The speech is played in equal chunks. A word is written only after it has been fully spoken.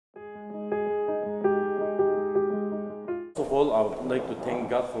all, I would like to thank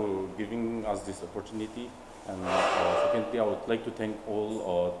God for giving us this opportunity. And secondly, I would like to thank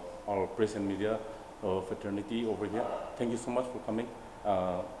all our press and media fraternity over here. Thank you so much for coming.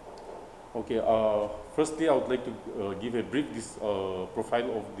 Firstly, I would like to give a brief profile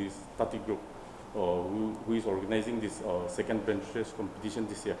of this Tati Group, who is organizing this second Benchrest competition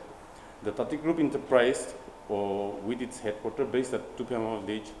this year. The Tati Group Enterprise, with its headquarters based at Tuophema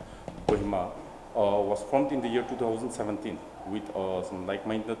village, Tuophema, was formed in the year 2017 with some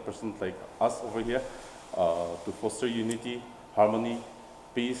like-minded persons like us over here to foster unity, harmony,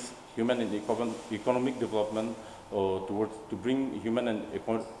 peace, human and economic development, to bring human and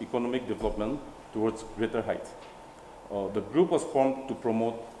economic development towards greater heights. The group was formed to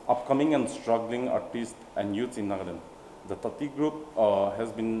promote upcoming and struggling artists and youths in Nagaland. The Tati Group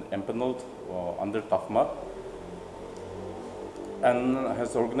has been empaneled under TAFMA and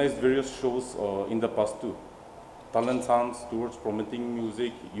has organized various shows in the past too. Talent Sounds towards promoting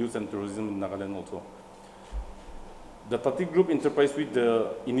music, youth and tourism in Nagaland also. The Tati Group Enterprise, with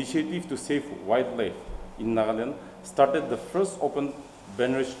the initiative to save wildlife in Nagaland, started the first open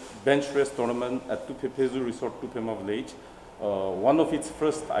Benchrest tournament at Tuophe Phezou Resort Tuophema village, one of its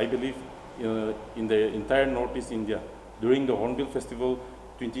first, I believe, in the entire Northeast India during the Hornbill Festival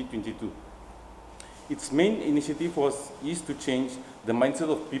 2022. Its main initiative is to change the mindset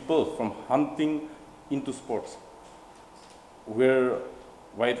of people from hunting into sports, where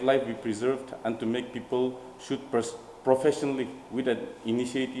wildlife be preserved, and to make people shoot professionally with an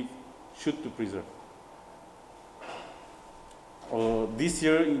initiative shoot to preserve. This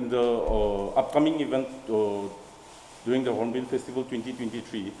year, in the upcoming event during the Hornbill Festival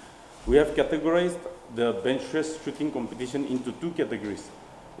 2023, we have categorized the Benchrest shooting competition into two categories.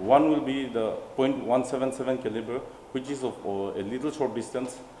 One will be the .177 caliber, which is of a little short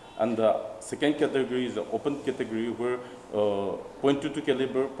distance, and the second category is the open category, where .22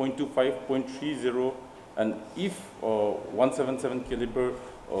 caliber, .25, .30, and if 177 caliber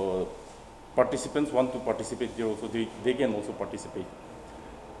participants want to participate there also, they can also participate.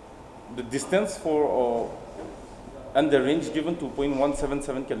 The distance for and the range given to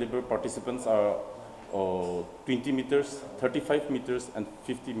 .177 caliber participants are 20 meters, 35 meters, and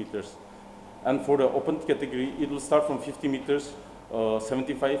 50 meters. And for the open category, it will start from 50 meters,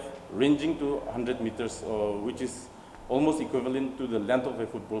 75, ranging to 100 meters, which is almost equivalent to the length of a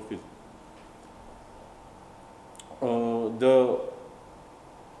football field. The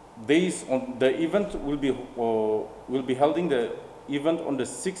event will be holding the event on the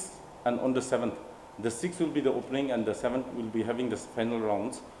 6th and on the 7th. The 6th will be the opening, and the 7th will be having the final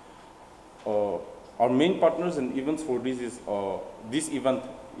rounds. Our main partners and events for this event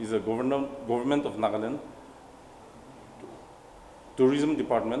is the government of Nagaland, tourism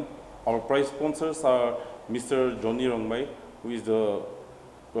department. Our prize sponsors are Mr. Johnny Rongmai, who is the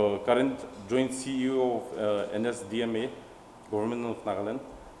current joint CEO of NSDMA, government of Nagaland,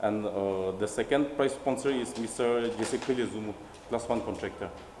 and the second prize sponsor is Mr. Zumu, Class 1 contractor.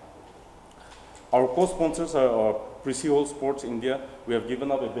 Our co-sponsors are Precihold Sports India. We have given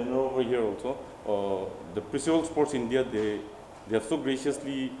up a banner over here also. The Precihold Sports India, they are so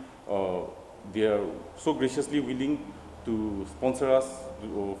graciously willing to sponsor us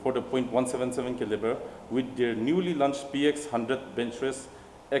for the .177 caliber with their newly launched PX100 Benchrest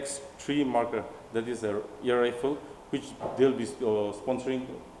X3 marker. That is a air rifle, which they'll be sponsoring,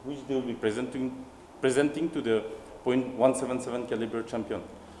 which they'll be presenting to the .177 caliber champion.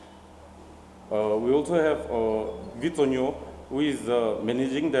 We also have Vitonio, who is the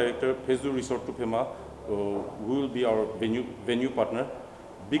managing director, Phezou Resort Tuophema, who will be our venue partner,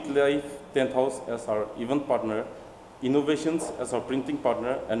 Big Life Tent House as our event partner, Innovations as our printing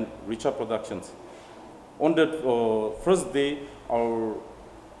partner, and Richa Productions. On the first day, our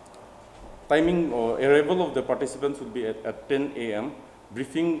timing arrival of the participants will be at 10 a.m.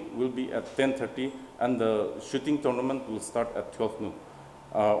 Briefing will be at 10:30, and the shooting tournament will start at 12 noon.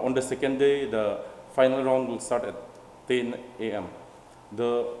 On the second day, the final round will start at 10 a.m.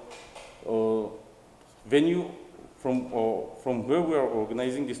 The venue from where we are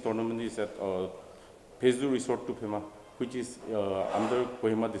organizing this tournament is at Phezou Resort Tuophema, which is under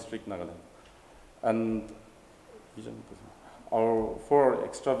Kohima district, Nagaland. And for our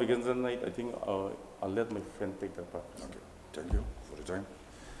extravaganza night, I think I'll let my friend take that part. Okay, thank you for the time.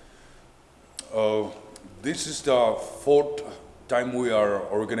 This is the fourth time we are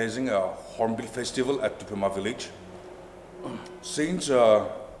organizing a Hornbill Festival at Tuophema village. Since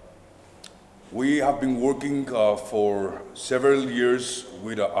we have been working for several years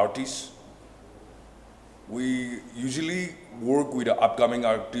with artists, we usually work with the upcoming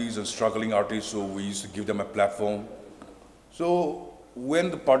artists and struggling artists, so we used to give them a platform So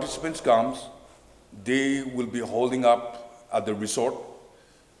when the participants comes, they will be holding up at the resort.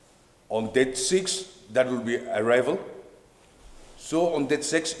 On date 6, that will be arrival. So on that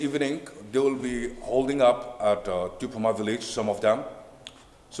 6th evening, they will be holding up at Tuophema village, some of them.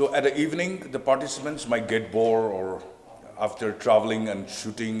 So at the evening, the participants might get bored or after traveling and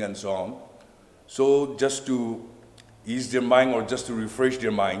shooting and so on. So just to ease their mind or just to refresh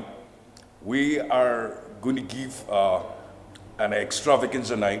their mind, we are going to give an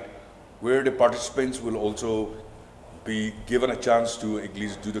extravaganza night where the participants will also be given a chance to at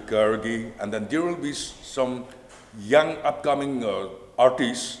least do the karaoke, and then there will be some young upcoming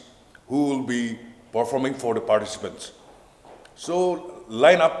artists who will be performing for the participants. So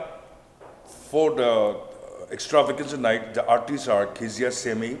line up for the extravaganza night, the artists are Kezia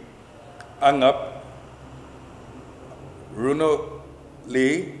Semi, Angap, Runo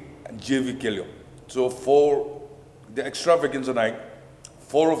Lee, and JV Kelio. So for the extravaganza night,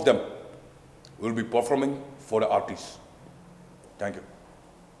 4 of them will be performing for the artists. Thank you.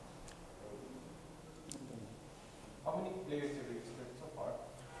 How many players have registered so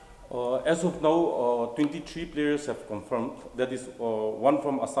far? As of now, 23 players have confirmed. That is one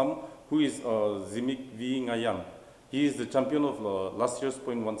from Assam, who is Zimik V. Ngayam. He is the champion of last year's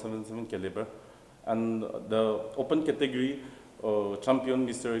 .177 caliber. And the open category champion,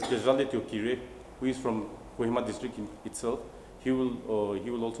 Mr. Kejale Teokire, who is from Kohima district itself, he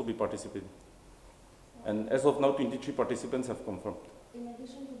will also be participating. And as of now, 23 participants have confirmed. In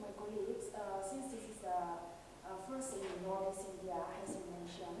addition to my colleagues, since this is the first in Northeast India, as you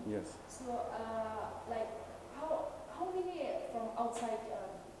mentioned. Yes. So, like, how many from outside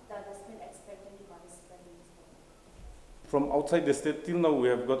that has been expecting to participate in this program? From outside the state, till now we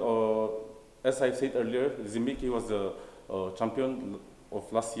have got, as I said earlier, Zimik, he was the champion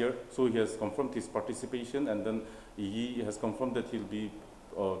of last year, so he has confirmed his participation, and then he has confirmed that he'll be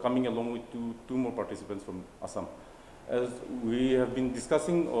coming along with two more participants from Assam. As we have been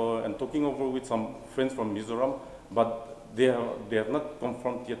discussing and talking over with some friends from Mizoram, but they have not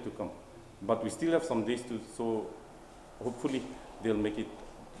confirmed yet to come. But we still have some days to, so hopefully they'll make it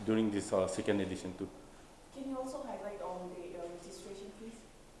during this second edition too. Can you also highlight on the registration fees?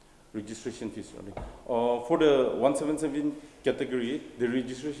 Registration fees, sorry. For the 177 category, the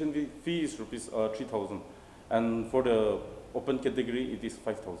registration fee is rupees 3,000, and for the open category, it is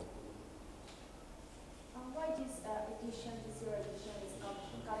 5,000. Why this edition, this year edition is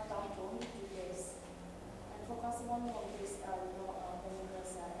cut down to only 2 days, and focusing on this,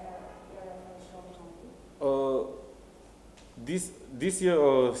 Benchrest area only? This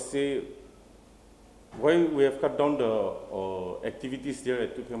year, say, why we have cut down the activities there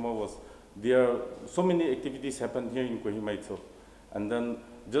at Tuophema was there are so many activities happen here in Kohima itself, and then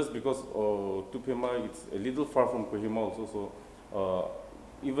just because Tuophema it's a little far from Kohima also, so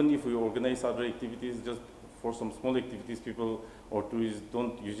even if we organize other activities, just for some small activities, people or tourists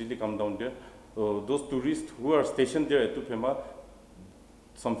don't usually come down there. Those tourists who are stationed there at Tuophema,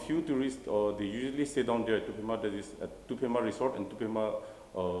 some few tourists, they usually stay down there at Tuophema, that is at Tuophema Resort and Tuophema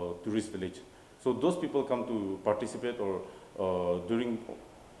Tourist Village. So those people come to participate or during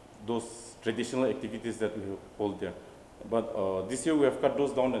those traditional activities that we hold there. But this year we have cut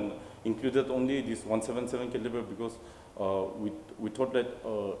those down and included only this 177 caliber because we thought that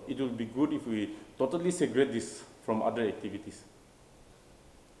it would be good if we totally segregate this from other activities.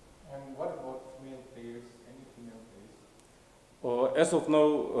 And what about male players? Any female players? As of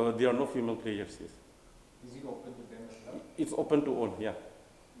now, there are no female players. Yes. Is it open to them as well? It's open to all. Yeah.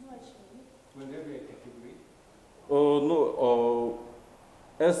 No, actually. Will there be a category? No.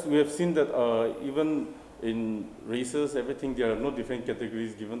 As we have seen that even in races, everything, there are no different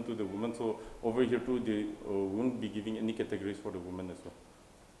categories given to the women. So over here too, they won't be giving any categories for the women as well.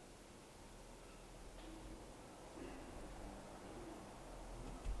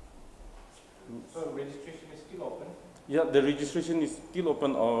 So registration is still open? Yeah, the registration is still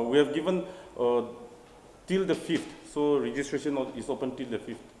open. We have given till the 5th. So registration is open till the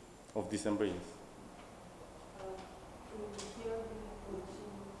 5th of December. Yes. Here we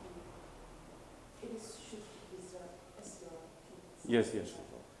mentioned it is should be reserved as your kids. Yes, yes.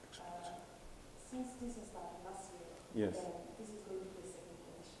 Since this is started last year, Yes. and this is going to be the second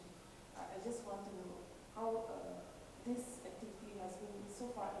edition, I just want to know how this activity has been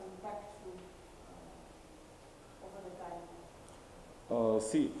so far impactful over the time.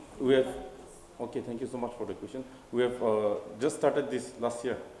 See, we have, okay, thank you so much for the question. We have just started this last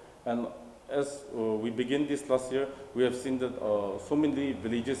year, and as we began this last year, we have seen that so many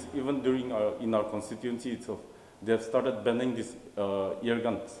villages, even during in our constituency itself, they have started banning these ear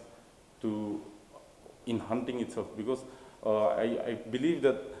guns in hunting itself, because I believe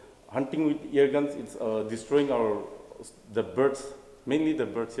that hunting with air guns, it's destroying the birds, mainly the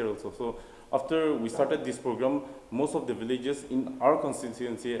birds here also. So after we started this program, most of the villages in our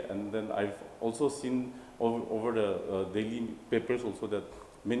constituency, and then I've also seen over the daily papers also that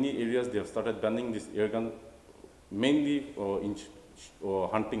many areas they have started banning this air gun, mainly in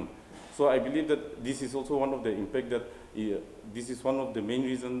hunting. So I believe that this is also one of the impact that this is one of the main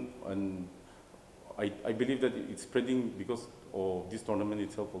reason, and I believe that it's spreading because of this tournament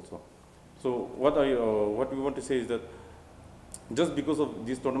itself also. So what we want to say is that just because of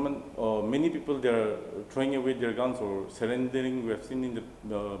this tournament, many people they are throwing away their guns or surrendering. We have seen in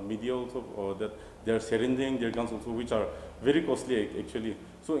the media also that they are surrendering their guns also, which are very costly actually.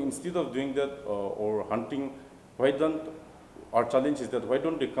 So instead of doing that or hunting, our challenge is that why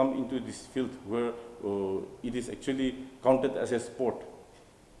don't they come into this field where it is actually counted as a sport?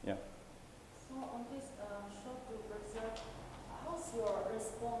 Yeah. So on this short group reserve, how's your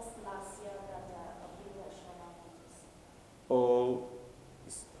response last year that the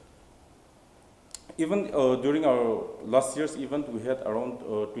even during our last year's event, we had around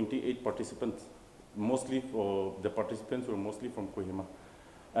 28 participants. Mostly the participants were mostly from Kohima.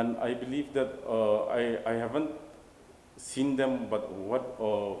 And I believe that I haven't seen them, but what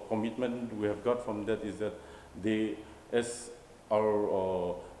commitment we have got from that is that they, as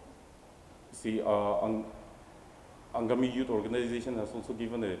our Angami Youth Organization has also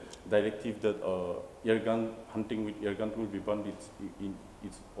given a directive that hunting with air gun will be banned in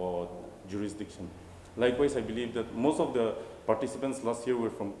its jurisdiction. Likewise, I believe that most of the participants last year were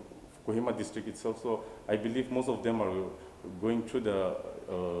from Kohima district itself, so I believe most of them are going through the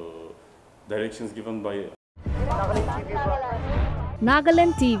directions given by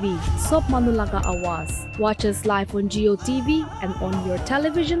Nagaland TV, Sop Manulaga Awas. Watch us live on Geo TV and on your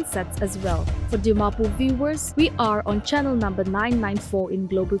television sets as well. For Dimapur viewers, we are on channel number 994 in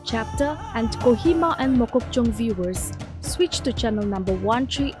Global Chapter, and Kohima and Mokokchung viewers, switch to channel number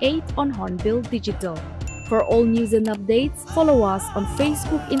 138 on Hornbill Digital. For all news and updates, follow us on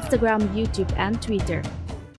Facebook, Instagram, YouTube and Twitter.